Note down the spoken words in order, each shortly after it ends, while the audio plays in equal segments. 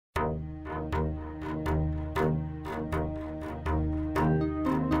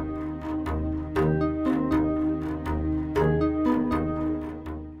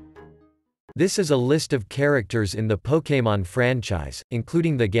This is a list of characters in the Pokémon franchise,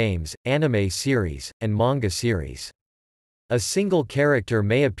 including the games, anime series, and manga series. A single character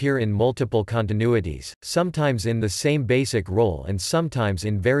may appear in multiple continuities, sometimes in the same basic role and sometimes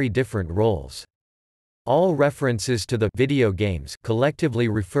in very different roles. All references to the video games collectively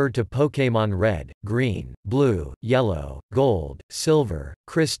refer to Pokémon Red, Green, Blue, Yellow, Gold, Silver,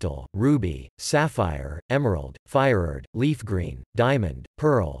 Crystal, Ruby, Sapphire, Emerald, FireRed, LeafGreen, Diamond,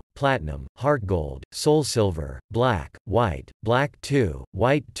 Pearl, Platinum, HeartGold, SoulSilver, Black, White, Black 2,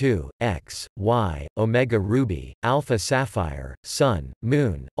 White 2, X, Y, Omega Ruby, Alpha Sapphire, Sun,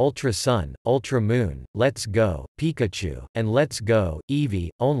 Moon, Ultra Sun, Ultra Moon, Let's Go, Pikachu, and Let's Go, Eevee,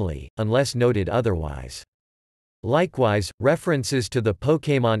 only, unless noted otherwise. Likewise, references to the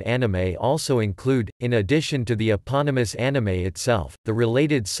Pokémon anime also include, in addition to the eponymous anime itself, the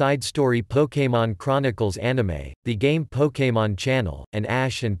related side story Pokémon Chronicles anime, the game Pokémon Channel, and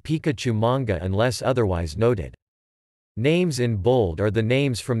Ash and Pikachu manga unless otherwise noted. Names in bold are the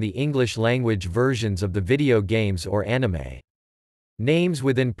names from the English-language versions of the video games or anime. Names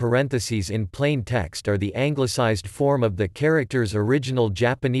within parentheses in plain text are the anglicized form of the character's original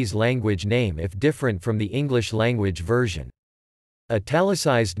Japanese language name if different from the English language version.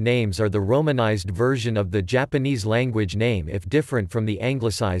 Italicized names are the romanized version of the Japanese language name if different from the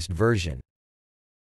anglicized version.